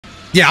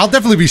Yeah, I'll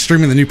definitely be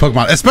streaming the new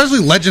Pokemon, especially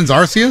Legends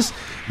Arceus.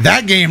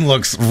 That game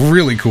looks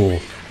really cool.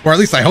 Or at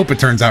least I hope it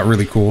turns out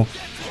really cool.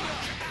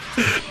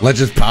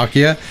 Legends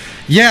Palkia.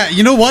 Yeah,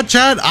 you know what,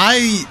 Chad?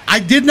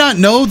 I did not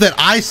know that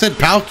I said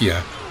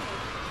Palkia.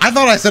 I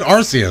thought I said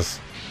Arceus.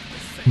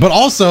 But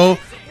also,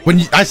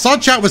 when I saw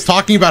chat was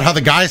talking about how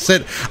the guy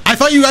said... I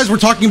thought you guys were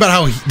talking about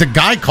how the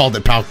guy called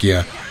it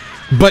Palkia.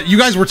 But you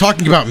guys were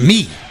talking about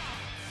me.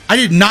 I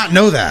did not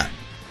know that.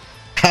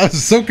 I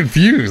was so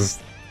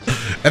confused.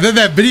 And then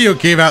that video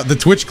came out. The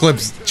Twitch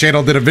Clips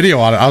channel did a video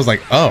on it. I was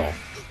like, oh,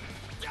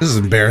 this is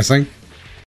embarrassing.